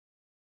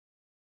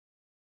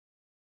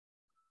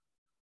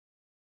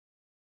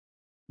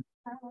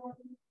The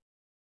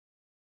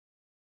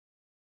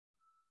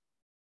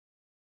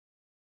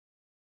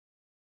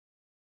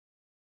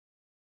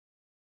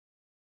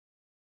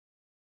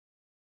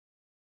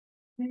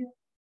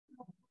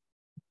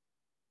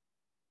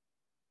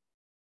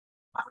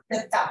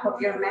top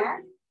of your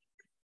mat.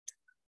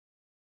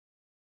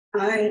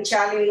 And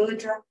Jali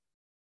Mudra.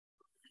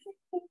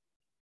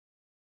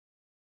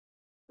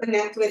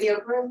 Connect with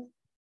your breath.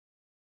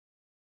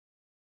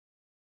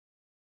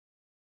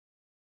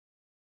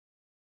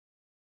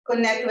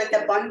 Connect with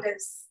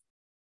abundance.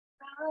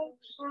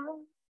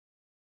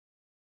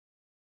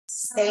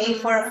 Stay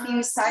for a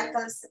few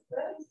cycles.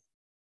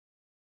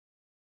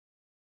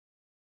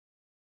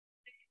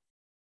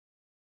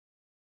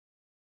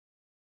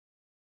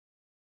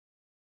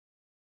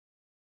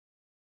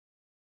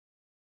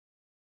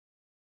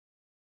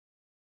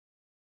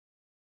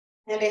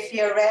 And if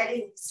you're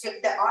ready,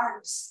 sweep the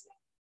arms.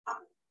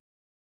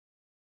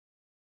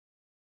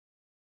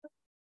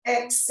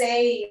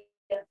 Exhale,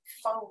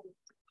 fold.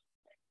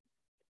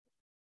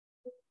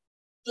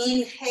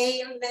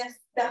 Inhale, lift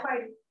the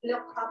heart,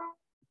 look up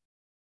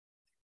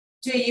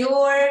to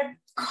your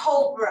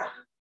cobra.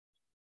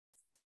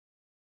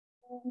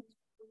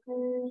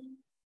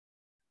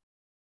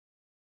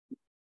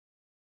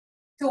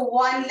 To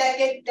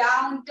one-legged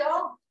down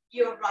dog,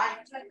 your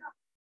right leg up.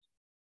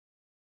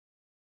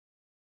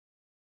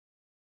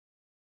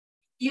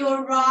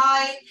 Your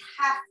right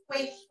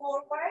halfway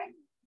forward,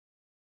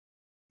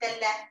 the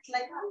left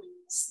leg up,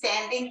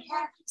 standing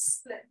half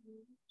split.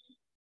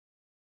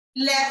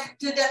 Left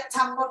to the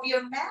top of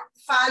your mat,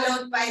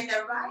 followed by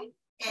the right,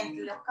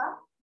 and look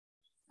up.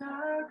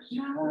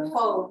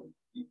 Fold.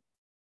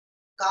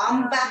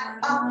 Come back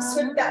up,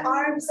 sweep the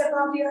arms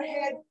above your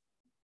head,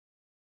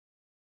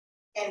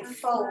 and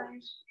fold.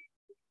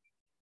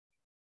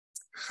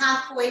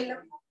 Halfway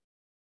look.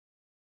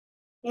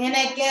 And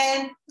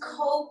again,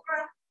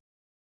 cobra,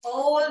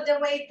 all the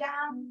way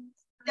down,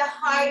 the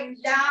heart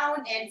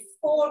down and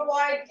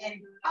forward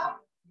and up.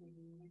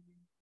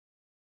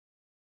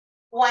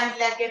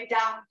 One-legged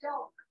down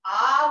dog,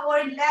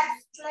 our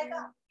left leg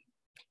up.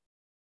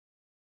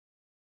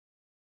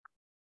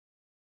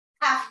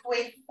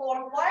 Halfway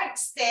forward,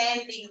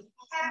 standing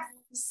half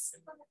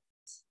split.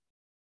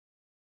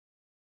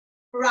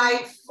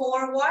 Right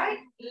forward,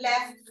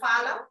 left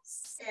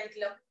follows, and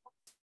look.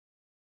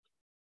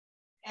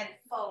 And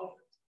fold.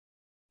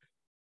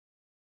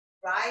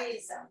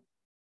 Rise up.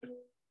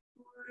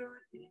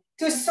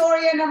 To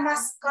Surya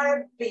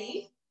Namaskar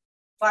B,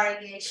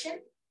 variation.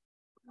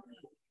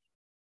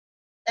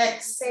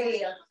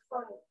 Exhale,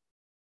 fold.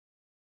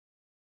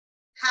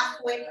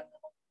 Halfway.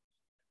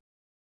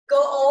 Go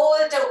all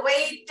the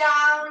way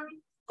down,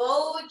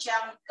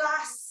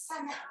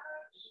 Bhujangasana.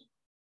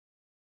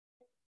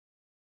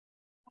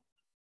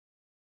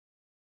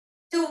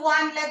 To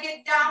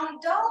one-legged down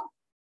dog,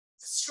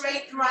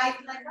 straight right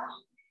leg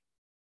up.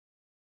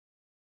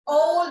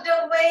 All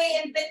the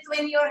way in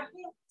between your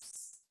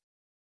hips.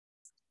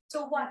 To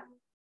one,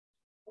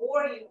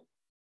 warrior.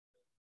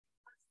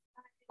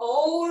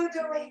 All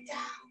the way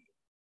down,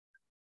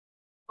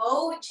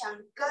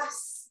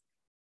 Bhujangasana.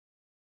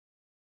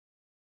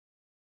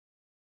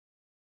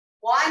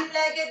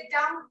 One-legged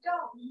down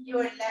dog,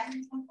 your left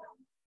leg up.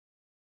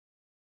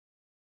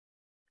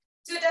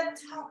 To the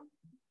top,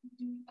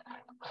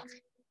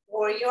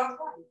 warrior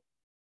one.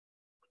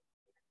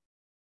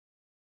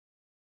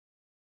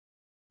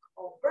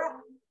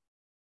 Cobra.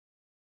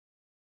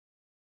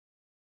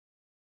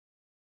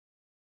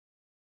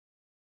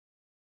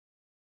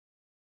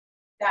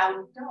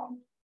 Down dog.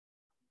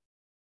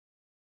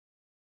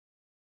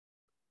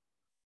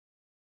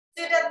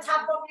 To the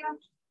top of your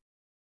feet.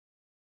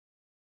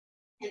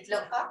 And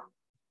look up.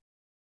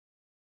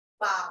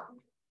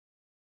 Bow.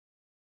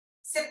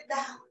 Sit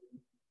down.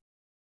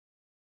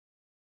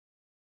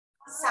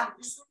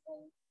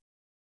 Savasana.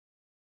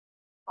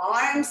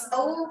 Arms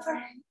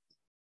over.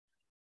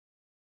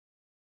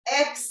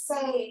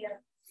 Exhale.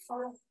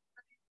 Fold.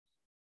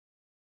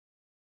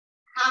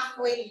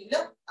 Halfway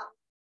look up.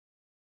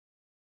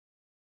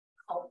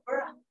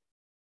 Cobra.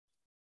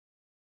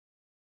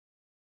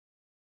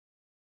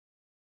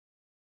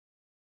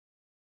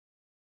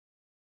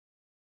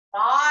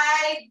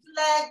 Right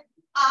leg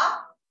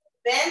up,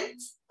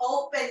 bent,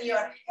 open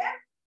your hip.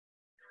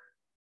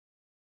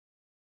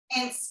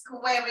 And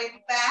square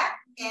it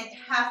back and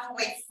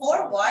halfway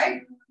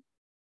forward.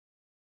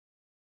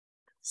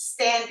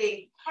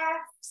 Standing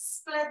half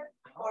split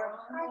or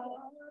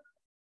higher.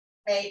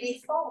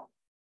 Maybe fold.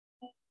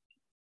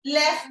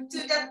 Left to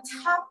the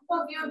top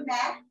of your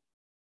mat.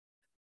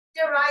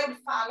 The right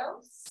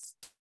follows.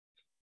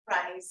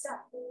 Rise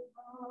up.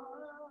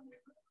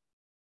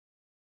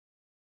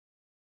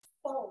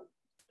 Fold.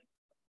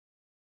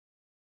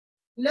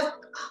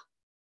 Look up.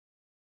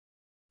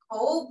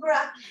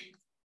 Cobra.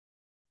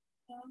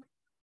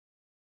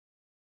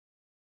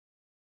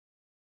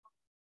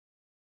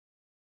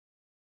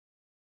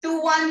 To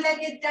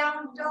one-legged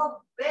down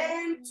dog,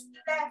 bend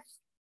left,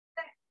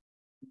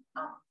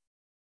 up.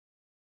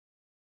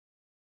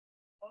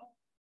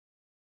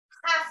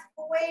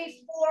 Halfway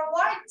halfway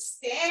forward,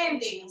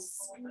 standing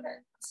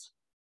split.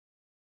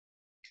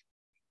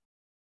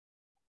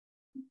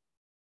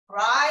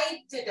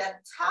 Right to the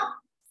top,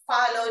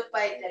 followed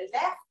by the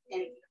left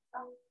and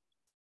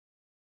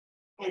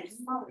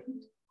forward.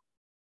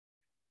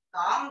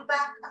 Come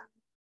back up.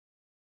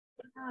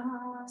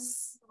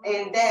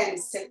 And then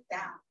sit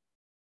down.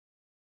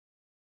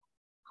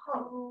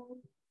 Hold.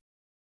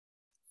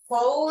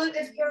 Fold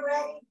if you're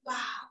ready.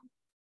 Bow.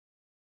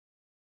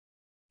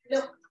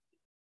 Look.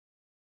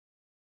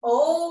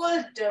 All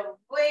the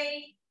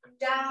way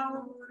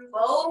down.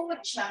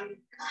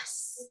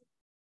 Bojjhangas.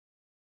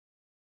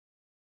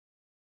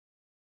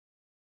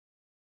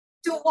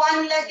 To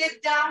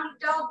one-legged down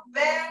dog,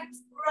 bend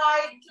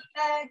right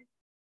leg,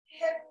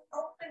 hip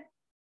open.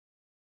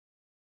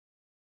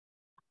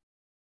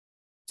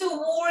 To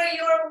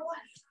warrior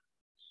one.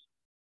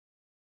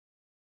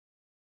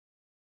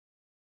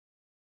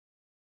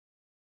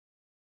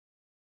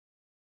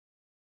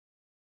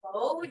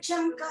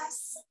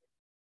 Bojjhangas.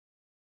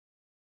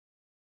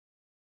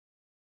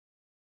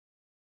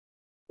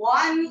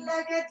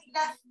 One-legged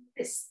left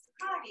is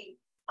starting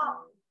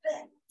up,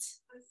 bent.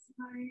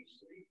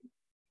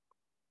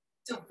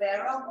 To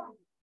Vera one.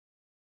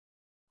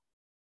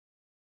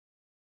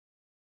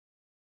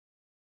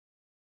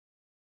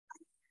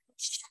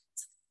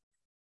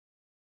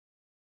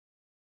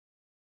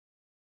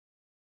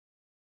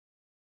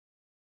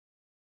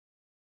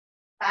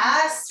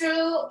 Pass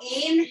through,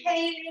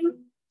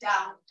 inhaling,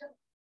 down to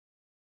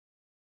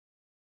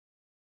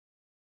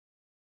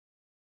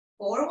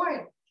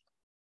forward.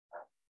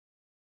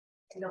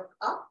 Look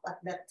up at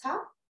the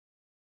top,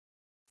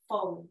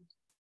 fold.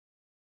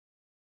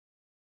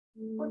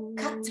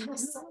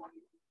 Utkatasana.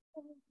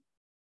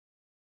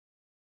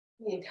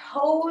 And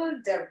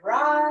hold the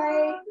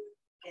right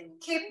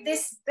and keep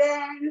this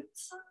bent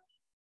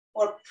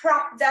or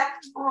prop that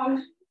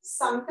on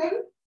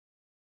something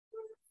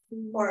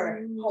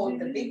or hold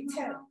the big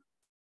toe.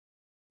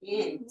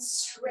 In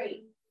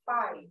straight,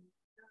 5.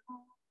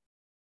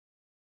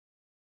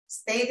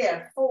 Stay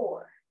there,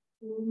 4.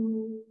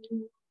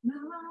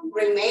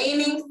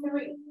 Remaining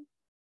 3.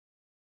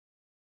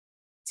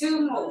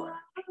 2 more.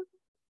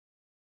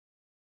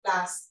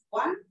 Last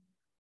 1.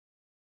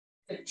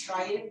 The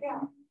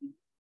triangle.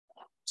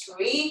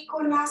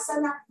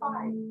 Trikonasana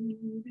 5.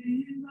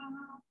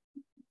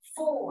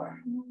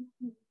 4.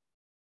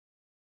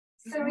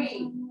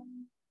 3.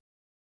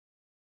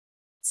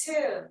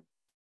 2.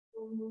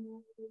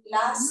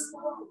 Last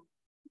 1.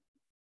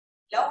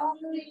 Long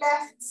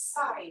left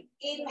side.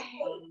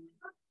 Inhale.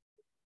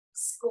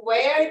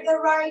 Square the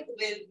right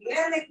with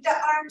milling the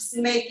arms,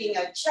 making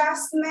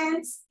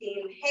adjustments.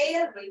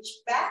 Inhale, reach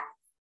back.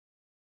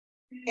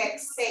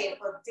 Exhale,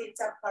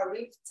 Uddita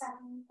Parivta,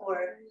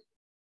 or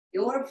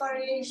your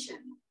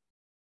variation.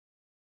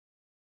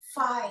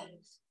 5,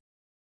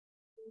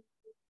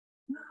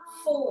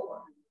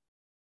 4,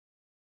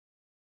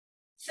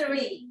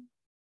 3,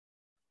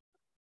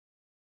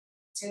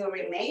 2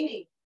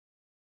 remaining.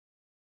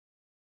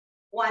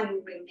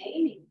 1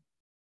 remaining.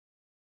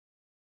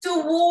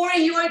 To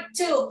warrior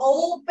 2,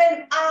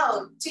 open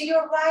out to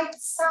your right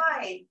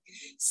side.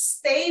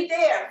 Stay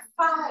there.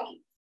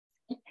 5,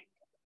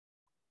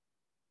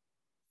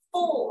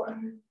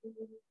 4,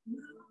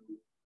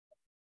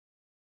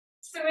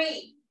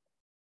 3,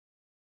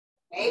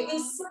 maybe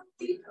sit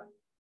deeper.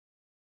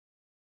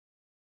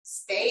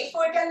 Stay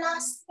for the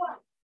last 1.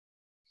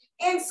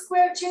 And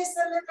square just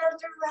a little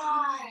to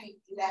right,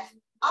 left,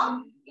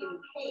 up,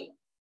 inhale.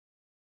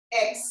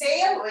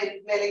 Exhale,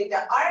 windmilling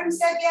the arms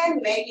again,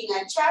 making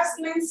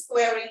adjustments,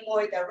 squaring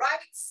more the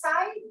right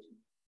side.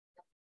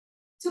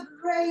 To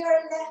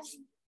prayer left,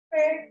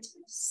 prayer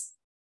twist.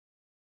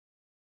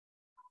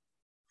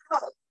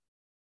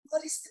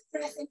 What is the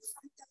breath in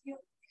front of you?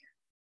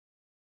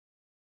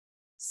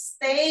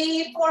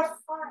 Stay for 5,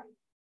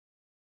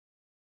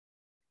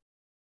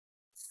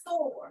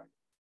 4,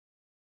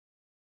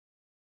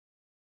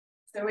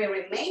 3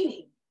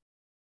 remaining.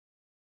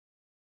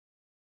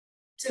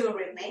 2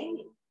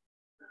 remaining.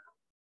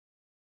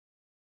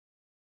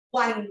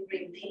 1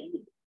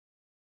 remaining.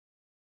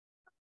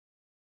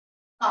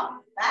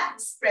 Come back,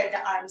 spread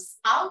the arms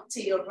out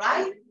to your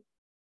right.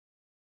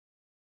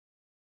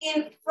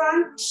 In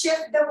front,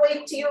 shift the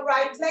weight to your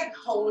right leg,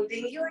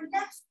 holding your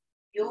left.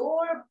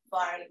 Your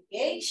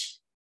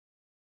variation.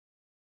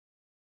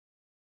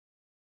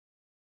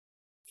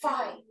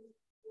 5,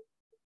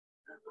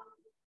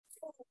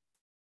 4,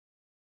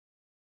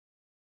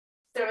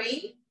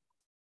 3,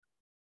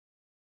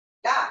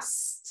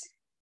 last.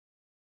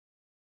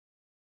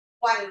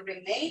 1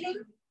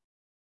 remaining.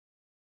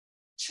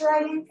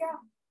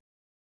 Triangle.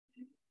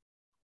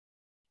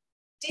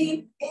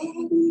 Deep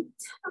anytime.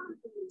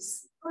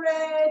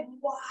 Spread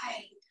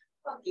wide.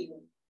 Okay.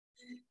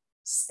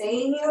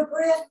 Stay in your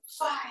breath.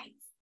 5,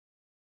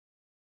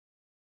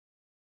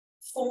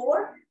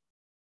 4,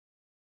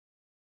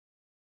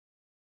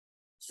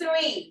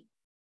 3,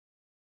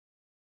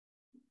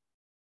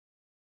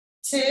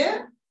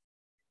 2,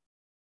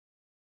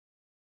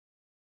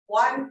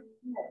 1.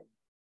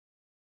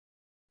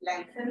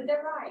 Lengthen the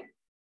right.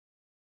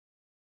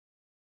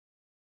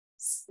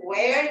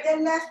 Square the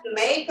left,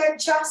 make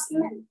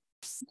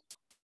adjustments.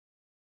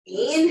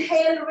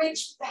 Inhale,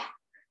 reach back.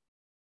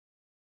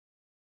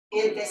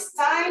 And this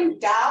time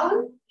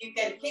down, you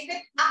can keep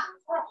it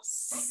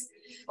across.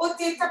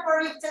 Uttita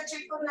Parita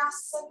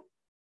Trikonasana.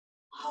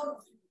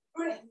 Hold,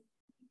 breathe.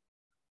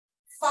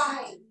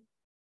 5,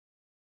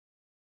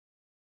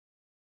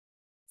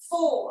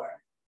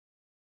 4,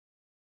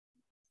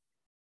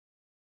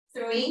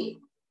 3,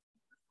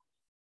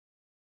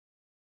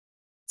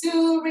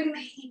 2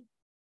 remain.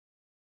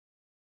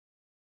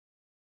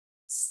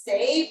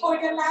 Stay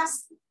for the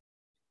last.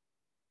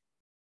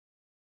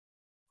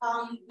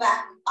 Come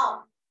back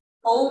up.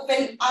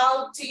 Open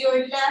out to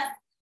your left.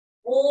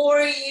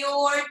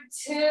 Warrior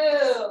 2.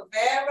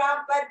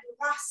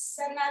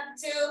 Virabhadrasana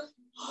 2.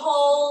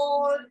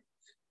 Hold.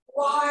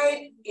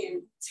 Wide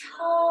and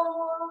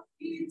tall.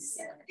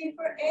 Inserting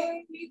for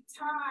every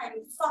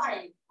time.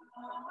 5,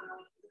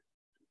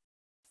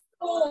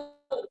 4.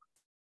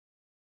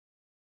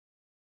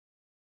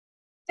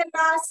 The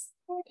last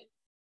 3.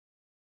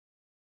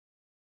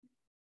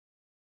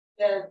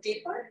 The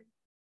deeper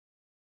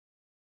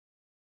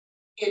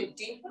and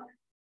deeper.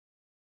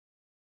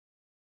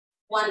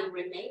 1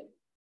 remain.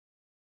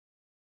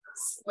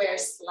 Square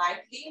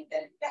slightly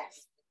the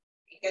left.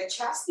 Make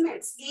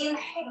adjustments.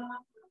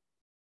 Inhale.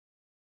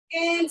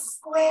 And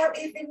square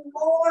even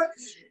more.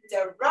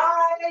 The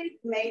right,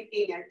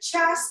 making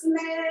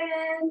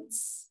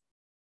adjustments.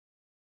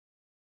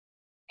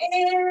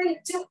 And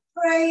to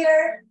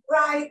prayer,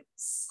 right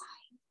side.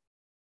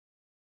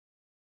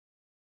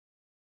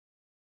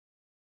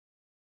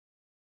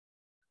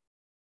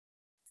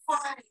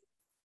 5,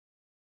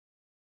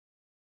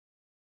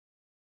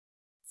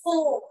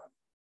 4,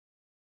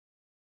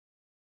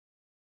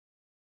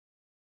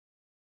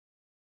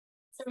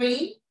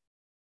 3.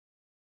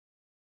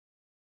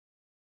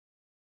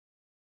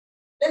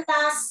 The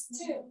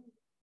last 2.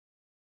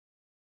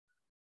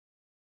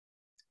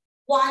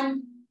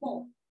 1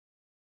 more.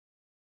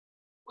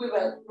 We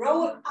will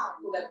roll up.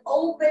 We will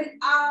open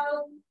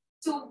out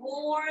to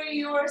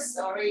warrior,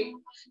 to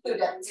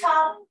the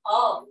top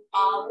of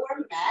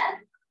our mat.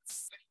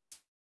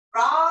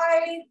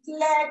 Right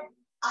leg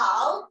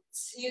out.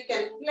 You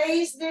can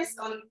place this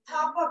on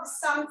top of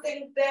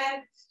something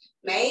bent,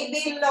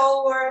 maybe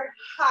lower,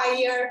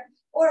 higher,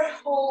 or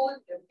hold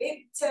the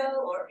big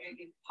toe or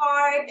any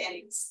part and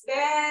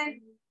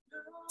extend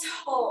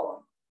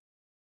tall.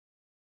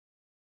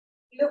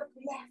 Look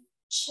left,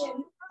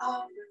 chin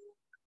up.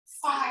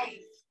 5,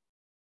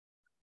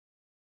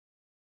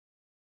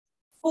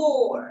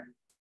 4,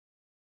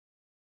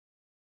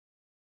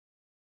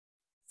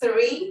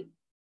 3,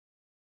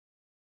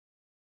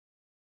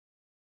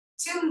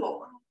 2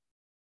 more.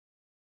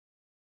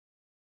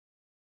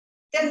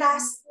 The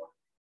last one.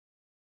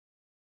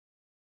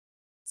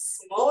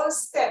 Small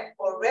step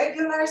or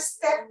regular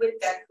step with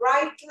that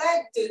right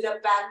leg to the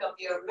back of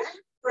your mat.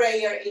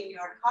 Prayer in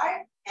your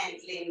heart and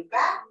lean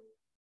back.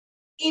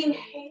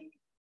 Inhale.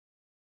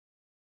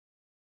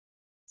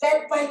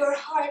 Led by your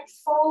heart,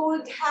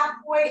 fold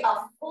halfway,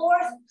 a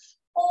 4th,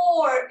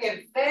 or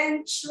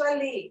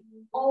eventually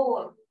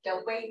all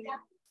the way down.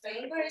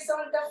 Fingers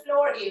on the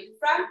floor in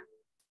front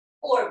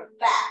or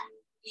back.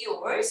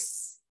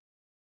 Yours.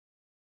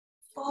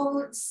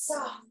 Fold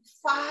soft.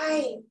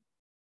 5,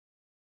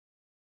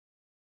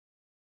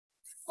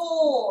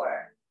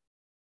 4,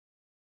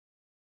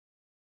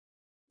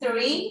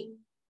 3.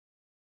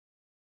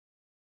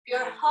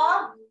 Your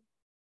hug.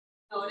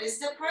 Notice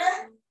the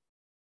breath.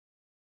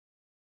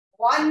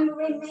 1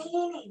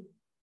 remaining.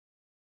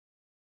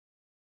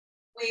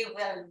 We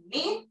will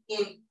meet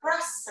in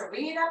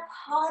Prasarita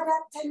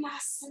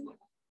Padottanasana.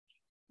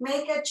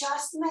 Make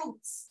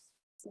adjustments.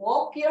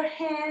 Walk your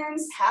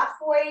hands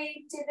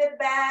halfway to the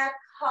back.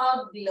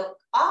 Hug, look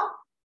up.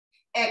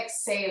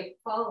 Exhale,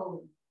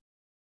 fold.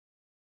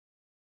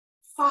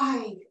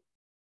 5,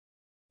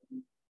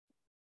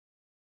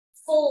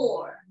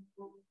 4,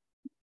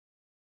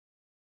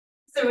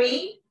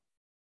 3.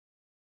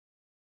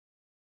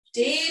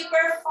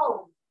 Deeper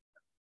fold.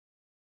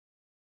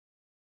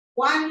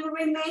 1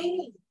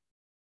 remaining.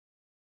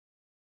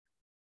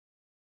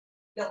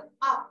 Look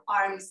up,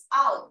 arms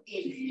out.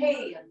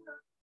 Inhale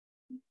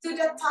to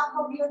the top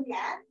of your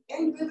mat.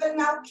 And we will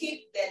now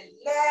keep the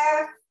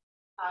left.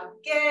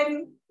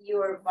 Again,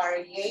 your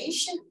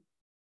variation.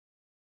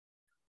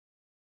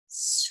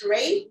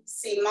 Straight,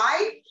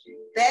 semi,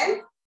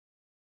 then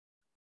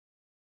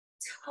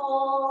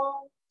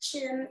tall,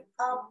 chin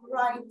up,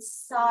 right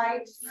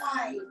side.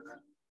 5,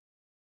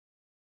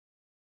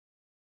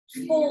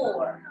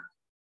 4,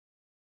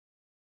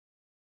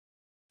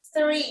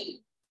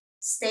 3,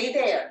 stay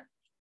there.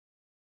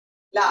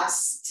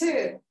 Last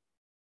 2.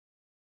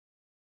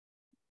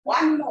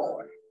 1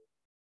 more.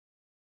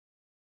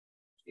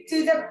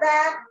 To the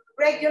back,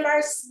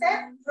 regular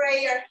step,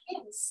 prayer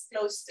hands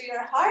close to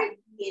your heart.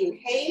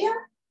 Inhale,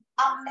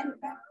 up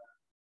and back.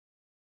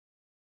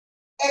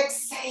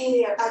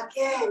 Exhale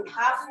again,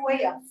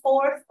 halfway, a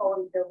 4th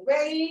on the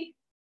way.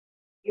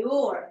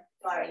 Your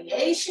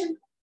Variation.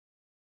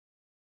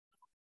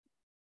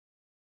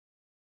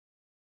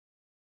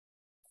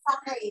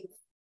 5,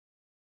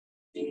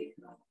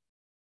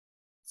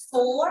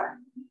 4,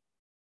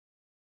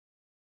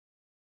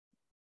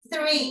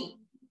 3.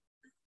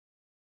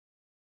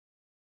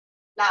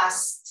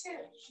 Last 2.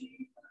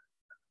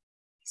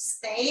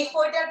 Stay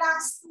for the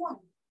last one.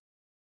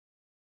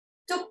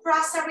 To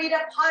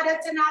Prasarita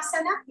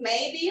Padottanasana,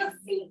 maybe your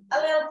feet a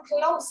little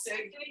closer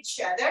to each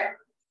other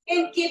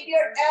and keep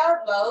your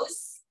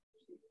elbows,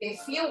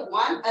 if you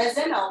want, as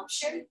an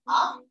option,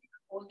 up,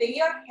 holding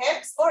your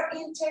hips or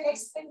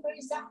interlace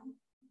fingers out.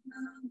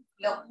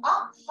 Look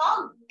up,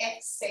 hug,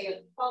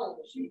 exhale,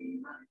 fold.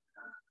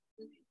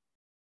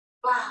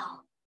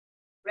 Wow.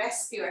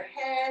 Rest your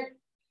head,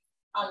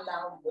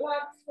 allow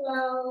blood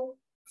flow.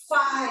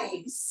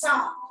 5,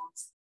 soft.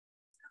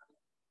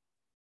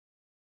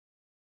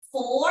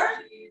 4.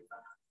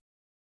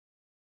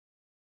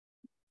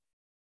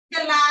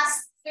 The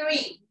last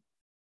 3.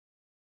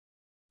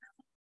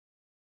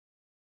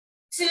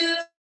 2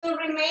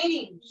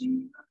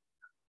 remaining.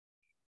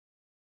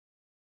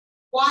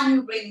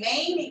 1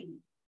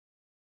 remaining.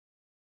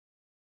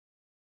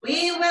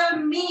 We will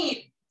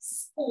meet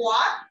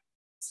squat,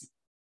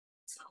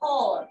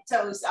 tall,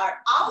 toes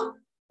are out,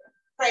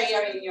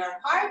 prayer in your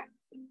heart,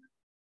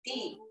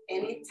 deep,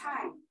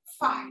 anytime.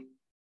 5,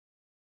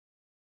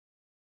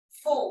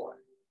 4,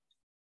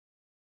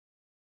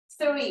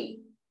 3,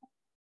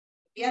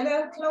 be a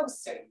little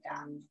closer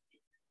down.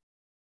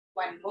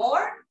 1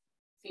 more,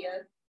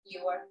 feel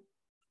your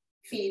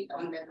feet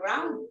on the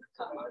ground,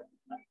 come on.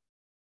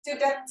 To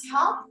the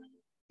top,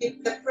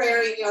 keep the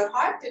prayer in your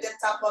heart, to the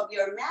top of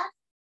your mat,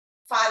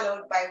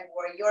 followed by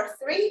warrior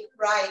 3,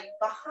 right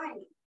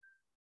behind.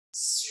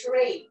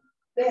 Straight,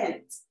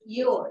 bent,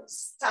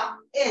 yours, tuck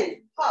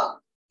in,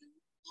 hug.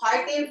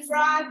 Heart in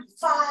front,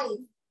 5,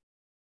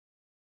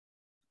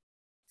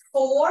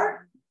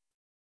 4,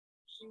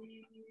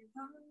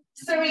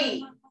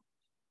 3.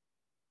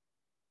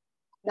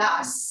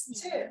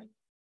 Last 2.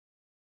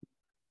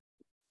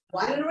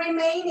 1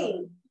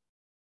 remaining.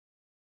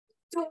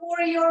 To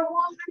warrior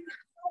 1,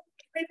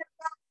 bring it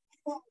back.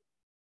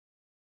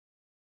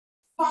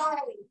 5,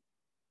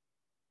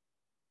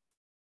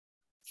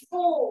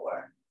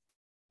 4,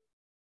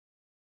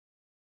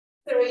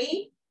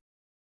 3.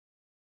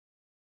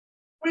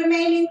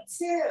 Remaining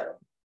 2.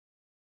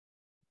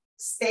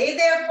 Stay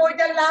there for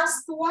the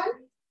last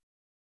one.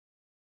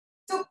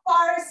 To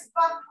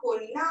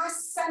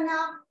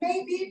Parsvakonasana,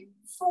 maybe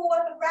full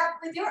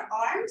wrap with your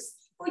arms,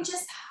 or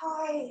just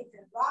hide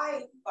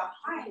right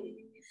behind.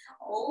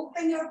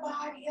 Open your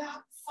body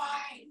up.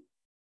 5,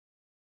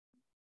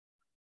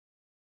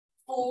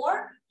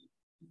 4.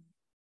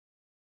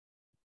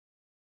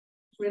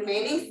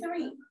 Remaining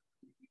 3.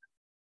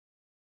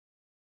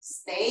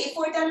 Stay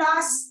for the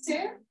last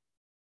 2.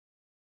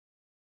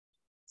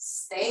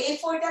 Stay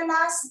for the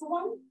last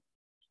one.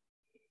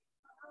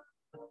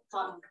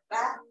 Come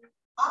back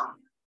up.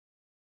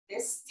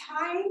 This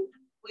time,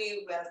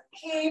 we will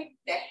keep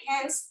the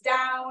hands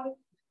down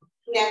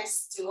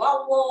next to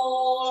a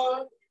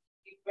wall.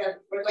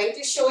 We're going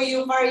to show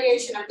you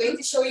variation. I'm going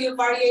to show you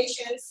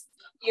variations.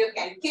 You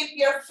can keep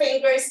your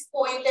fingers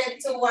pointed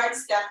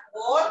towards that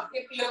wall.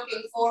 Keep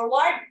looking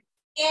forward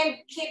and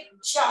keep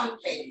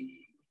jumping.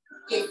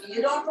 If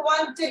you don't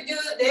want to do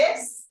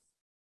this,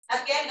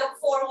 again, look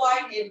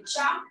forward and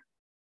jump.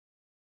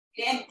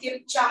 Then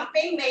keep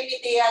jumping, maybe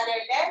the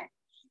other leg.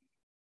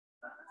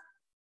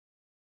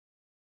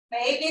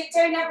 Maybe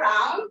turn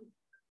around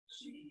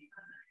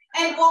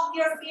and walk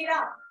your feet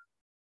up.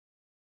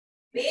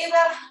 We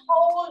will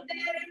hold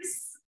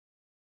this.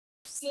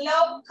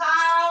 Slow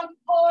count,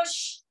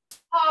 push,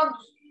 hug,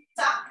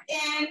 tuck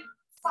in.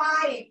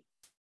 5,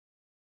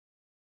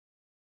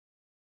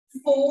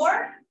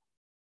 4,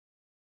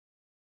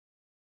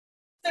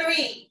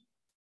 3.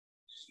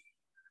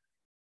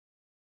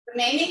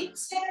 Remaining 2.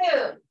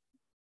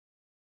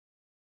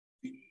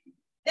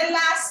 The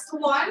last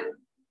one.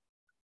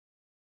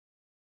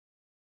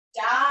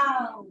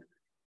 Down.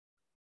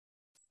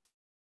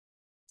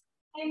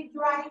 And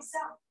rise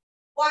up.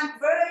 1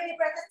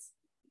 vertebra at a time.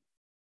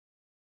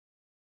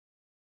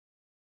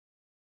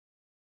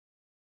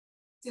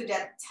 To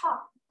the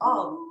top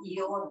of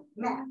your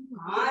mat.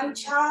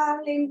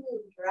 Anjali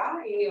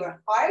Mudra in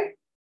your heart.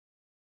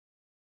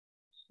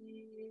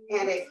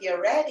 And if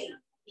you're ready,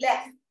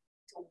 left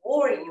to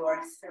warrior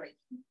 3.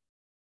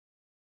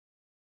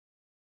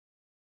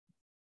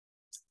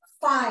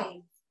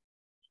 5,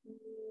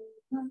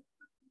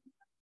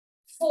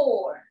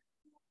 4.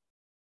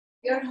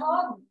 Your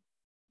hug.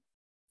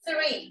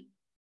 3.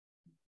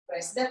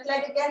 Press that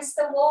leg against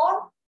the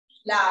wall.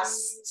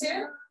 Last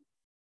 2.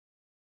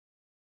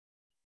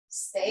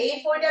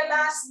 Stay for the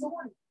last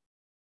one.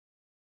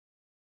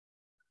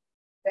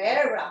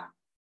 Vera.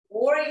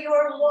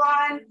 Warrior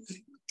 1.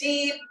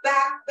 Deep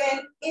back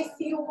bend. If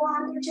you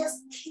want, you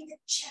just keep it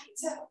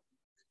gentle.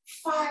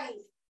 5,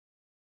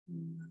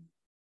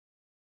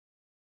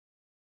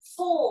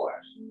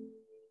 4,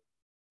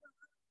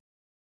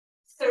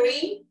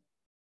 3,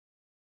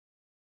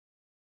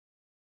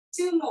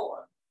 2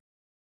 more.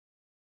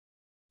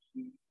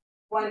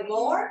 1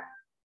 more.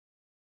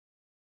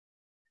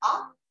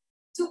 Up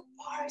to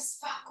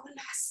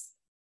Parsvakonas.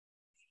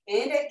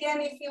 And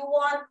again, if you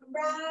want,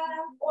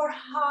 wrap or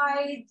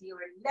hide your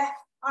left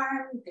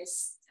arm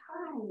this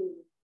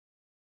time.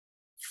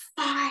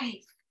 5,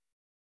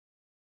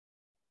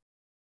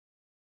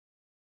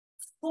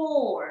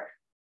 4,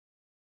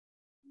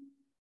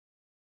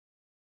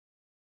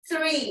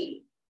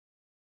 3,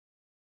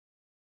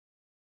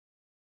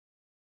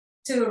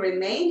 2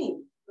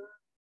 remaining.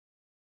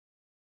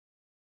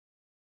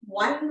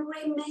 1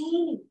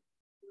 remaining.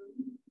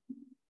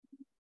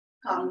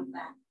 Come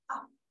back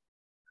up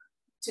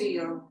to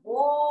your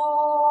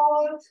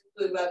wall.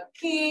 We will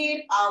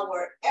keep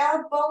our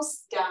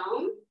elbows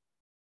down.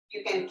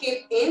 You can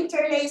keep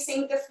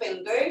interlacing the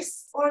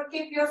fingers or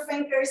keep your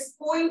fingers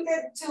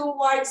pointed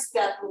towards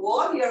that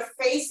wall. You're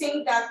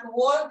facing that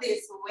wall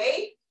this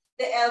way.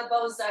 The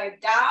elbows are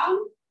down.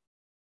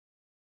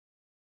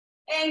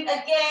 And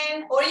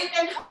again, or you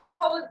can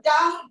hold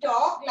down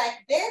dog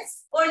like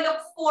this or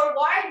look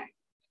forward.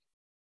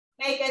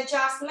 Make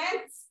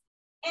adjustments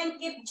and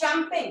keep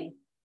jumping.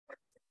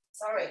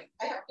 Sorry,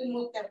 I have to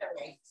move that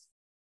away.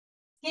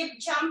 Keep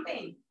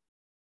jumping.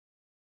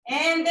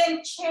 And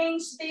then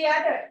change the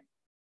other.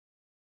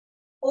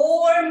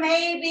 Or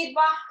maybe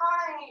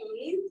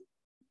behind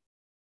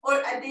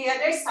or at the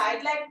other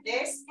side like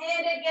this.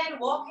 And again,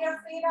 walk your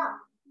feet up.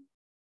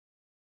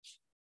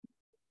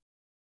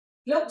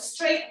 Look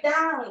straight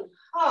down.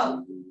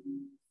 Hug.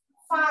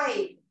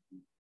 5,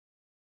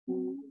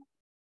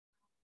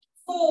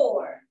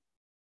 4,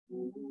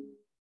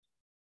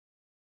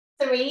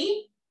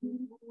 3,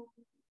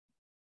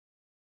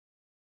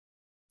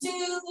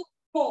 2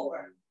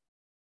 more.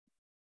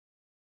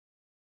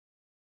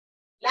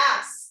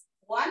 Last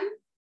 1.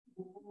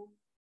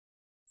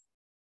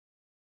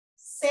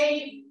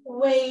 Safe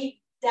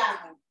way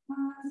down.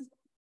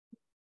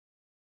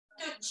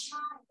 Good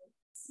job.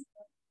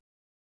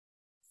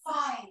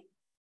 5,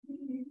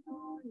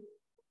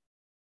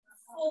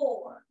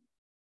 4,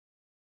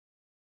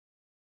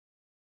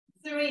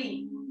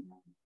 3,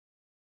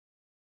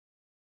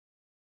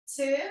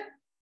 2,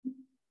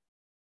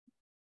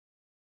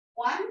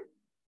 1.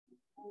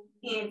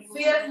 And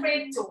feel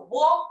free to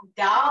walk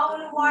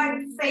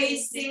downward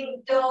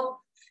facing dog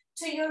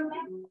to your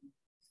mat.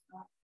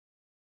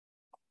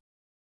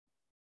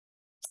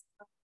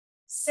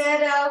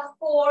 Settle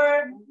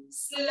for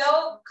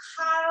slow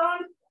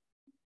count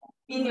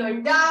in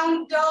your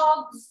down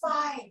dog.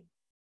 5,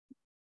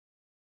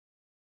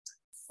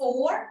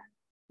 4,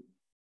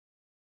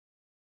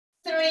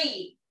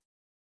 3,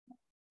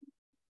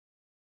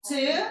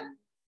 2,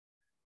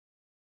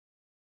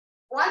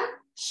 1.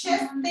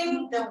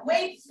 Shifting the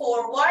weight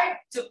forward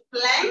to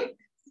plank.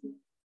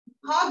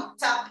 Hug,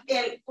 tuck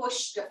in,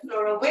 push the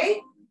floor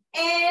away.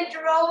 And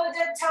roll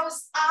the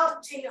toes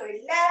out to your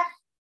left.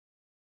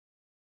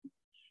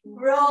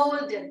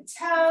 Roll the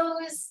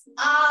toes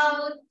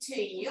out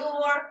to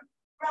your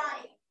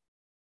right.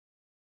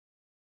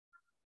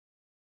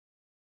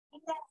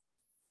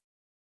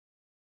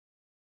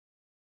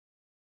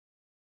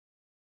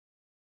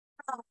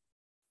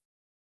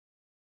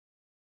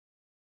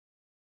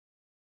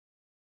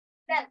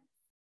 Left.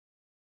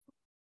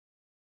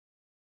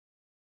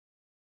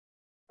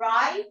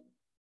 Right.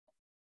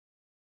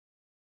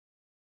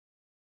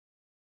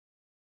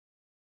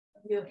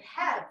 You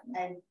have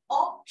an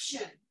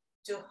option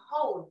to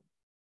hold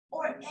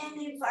or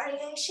any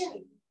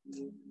variation.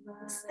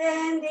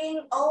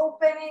 Standing,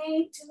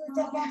 opening to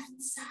the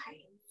left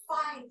side.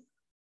 5,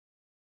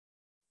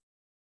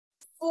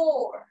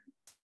 4,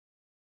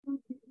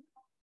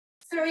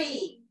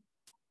 3,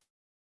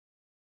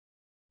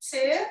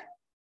 2,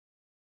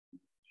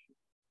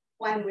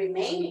 1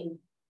 remaining.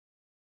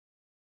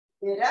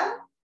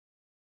 Middle.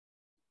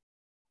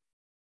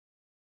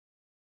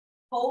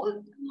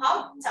 Hold,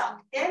 hug,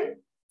 tuck in.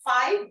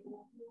 5.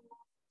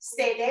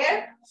 Stay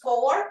there.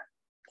 4,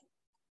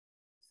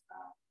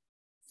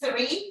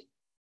 3,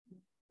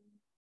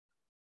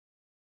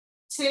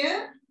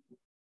 2,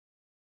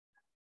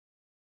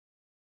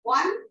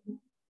 1.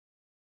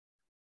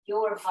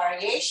 Your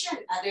variation,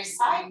 other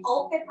side,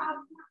 open up.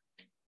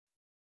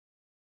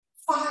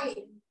 5,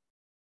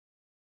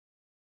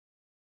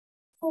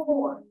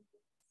 4,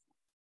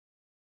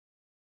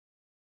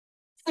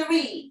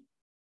 3,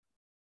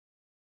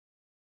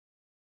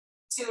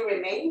 2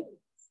 remaining.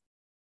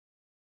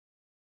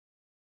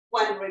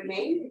 1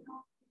 remaining.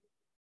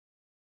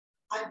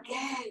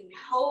 Again,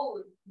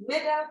 hold,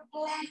 middle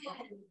plank.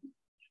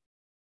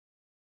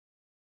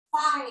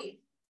 5,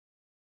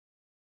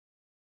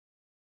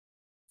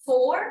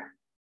 4,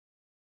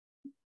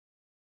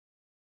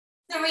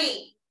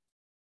 3.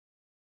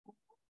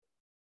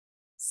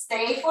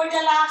 Stay for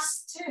the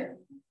last 2.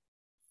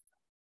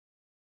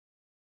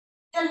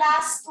 The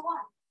last 1.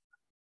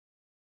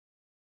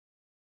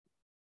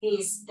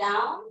 Knees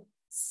down,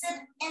 sit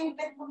in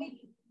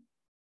between.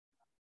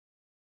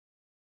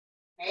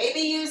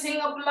 Maybe using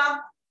a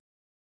block,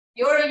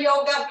 your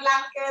yoga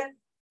blanket,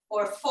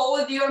 or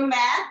fold your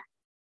mat.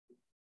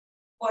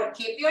 Or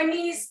keep your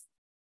knees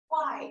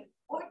wide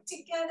or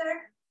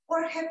together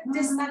or hip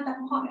distant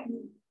apart.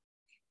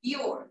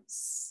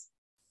 Yours.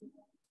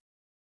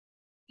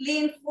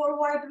 Lean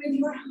forward with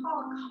your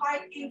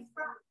heart in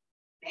front.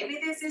 Maybe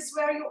this is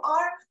where you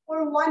are,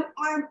 or one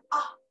arm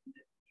up.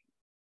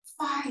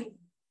 5,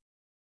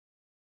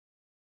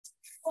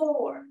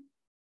 4,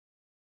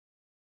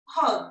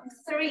 hug,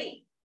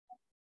 3.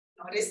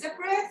 Notice the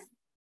breath.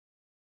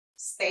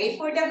 Stay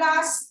for the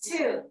last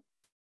 2.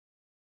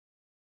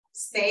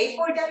 Stay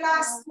for the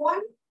last 1.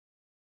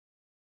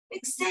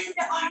 Extend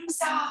the arms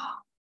out.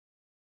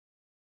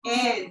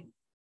 And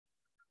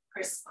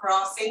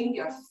crisscrossing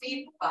your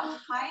feet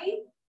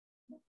behind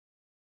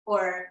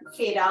or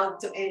feet out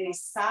to any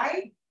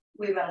side.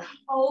 We will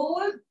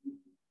hold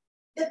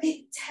the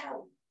big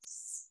toes.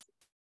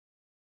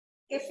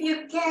 If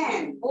you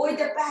can, or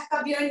the back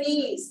of your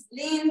knees,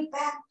 lean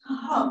back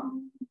up.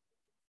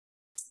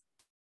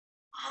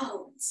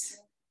 Out,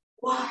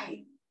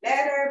 wide,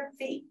 letter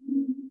V.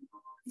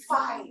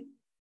 5,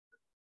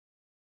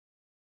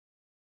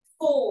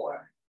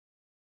 4,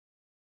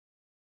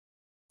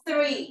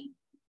 3,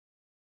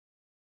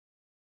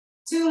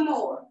 2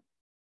 more,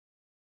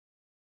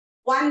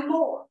 1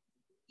 more.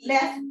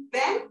 Left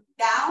bend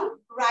down,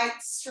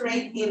 right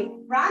straight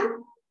in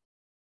front,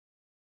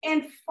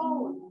 and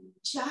fold.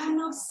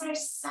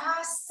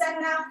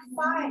 SAVASANA.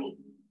 5,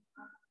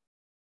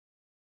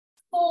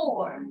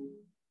 4,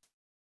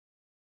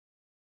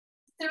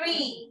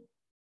 3,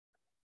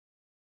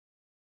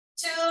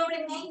 2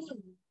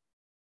 remaining.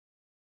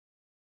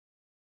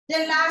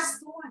 The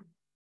last one.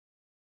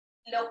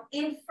 Look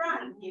in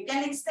front. You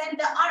can extend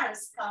the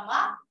arms. Come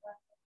up.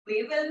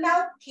 We will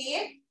now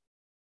keep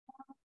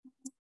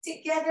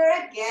together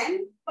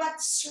again, but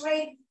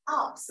straight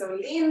up. So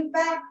lean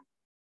back.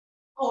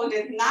 Hold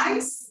it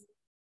nice.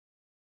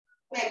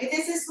 Maybe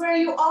this is where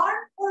you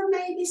are, or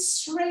maybe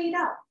straight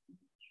up.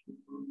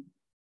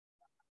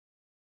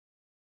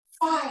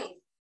 5,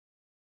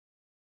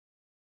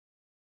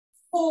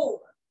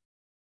 4,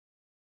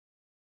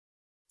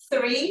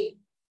 3,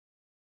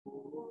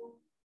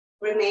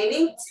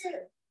 remaining 2.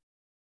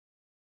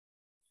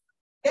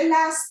 The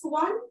last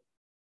one,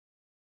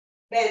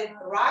 bend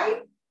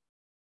right,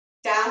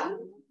 down,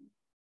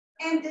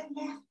 and the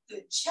left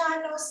to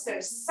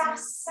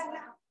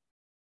SAVASANA.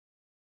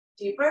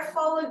 Deeper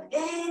fold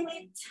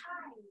anytime.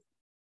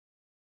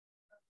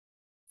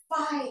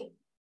 5,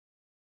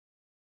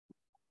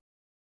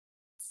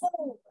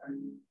 4,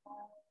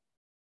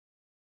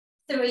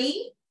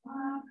 3,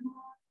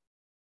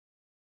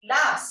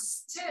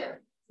 last 2.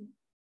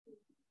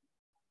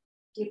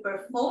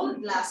 Deeper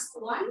fold, last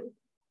one.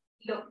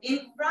 Look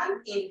in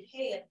front,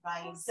 inhale,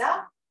 rise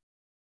up.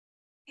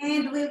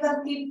 And we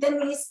will keep the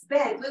knees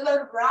bent. We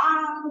will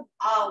round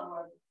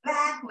our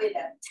back with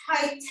a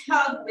tight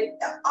hug with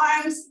the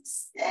arms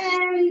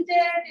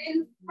extended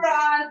in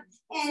front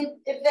and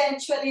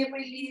eventually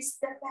release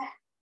the back.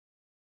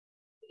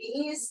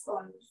 Knees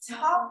on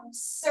top,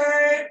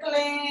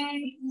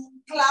 circling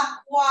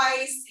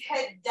clockwise,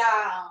 head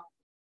down.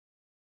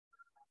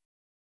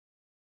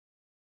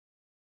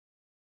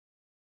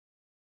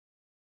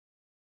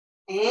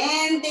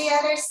 And the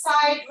other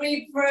side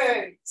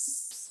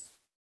reverse.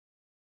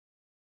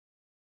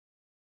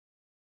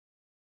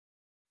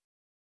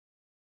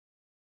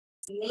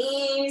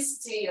 Knees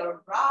to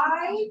your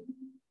right.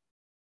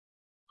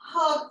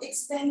 Hug,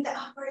 extend the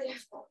upper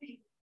left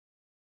leg.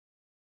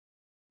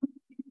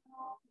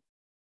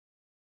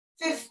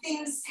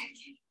 15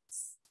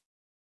 seconds.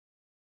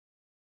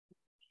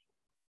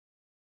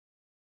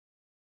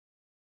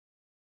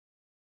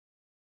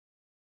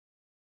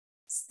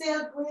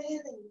 Still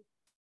breathing.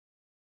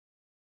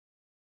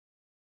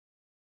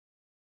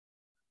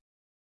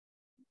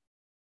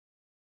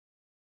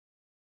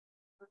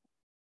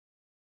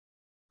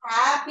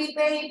 Happy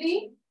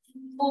baby,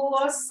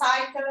 full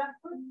cycle.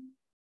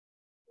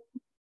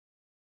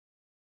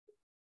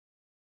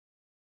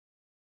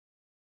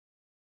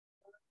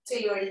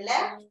 To your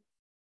left,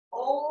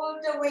 all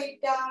the way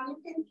down.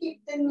 You can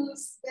keep the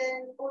knees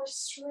bent or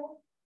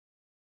straight.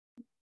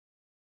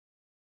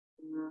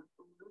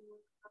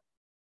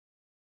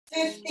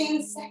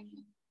 15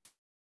 seconds.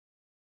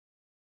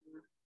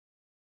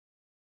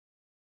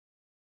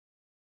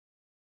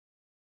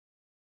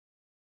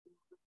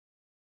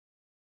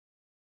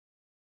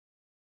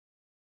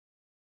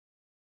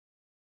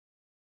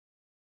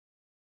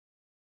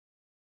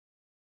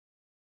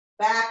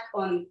 Back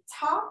on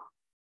top.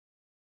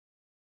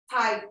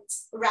 Tight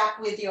wrap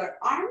with your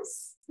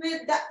arms,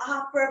 with the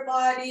upper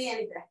body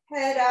and the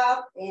head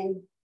up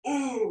and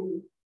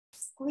in.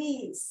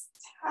 Squeeze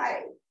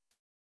tight.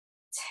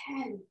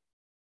 10,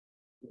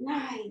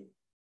 9,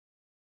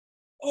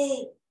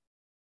 8,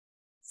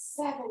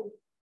 7,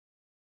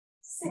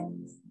 6,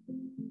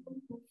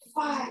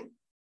 5,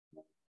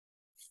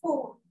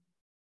 4,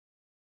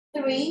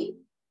 3,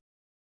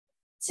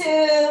 2,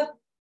 the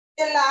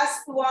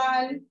last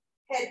one.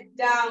 Head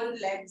down,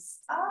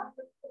 legs up.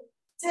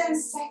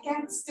 10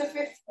 seconds to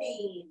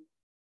 15.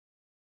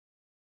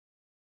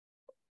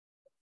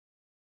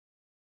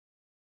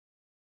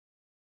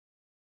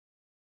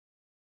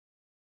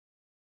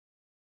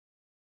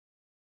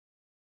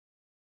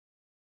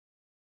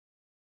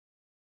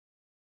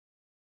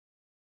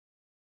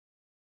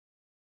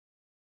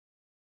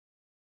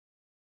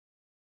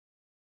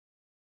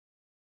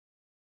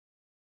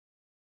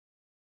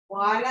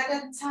 One at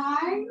a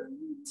time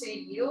to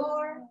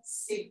your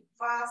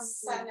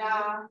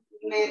SAVASANA,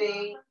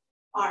 meaning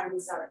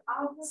arms are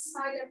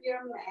outside of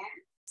your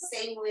mat.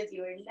 Same with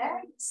your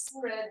legs,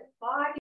 spread body.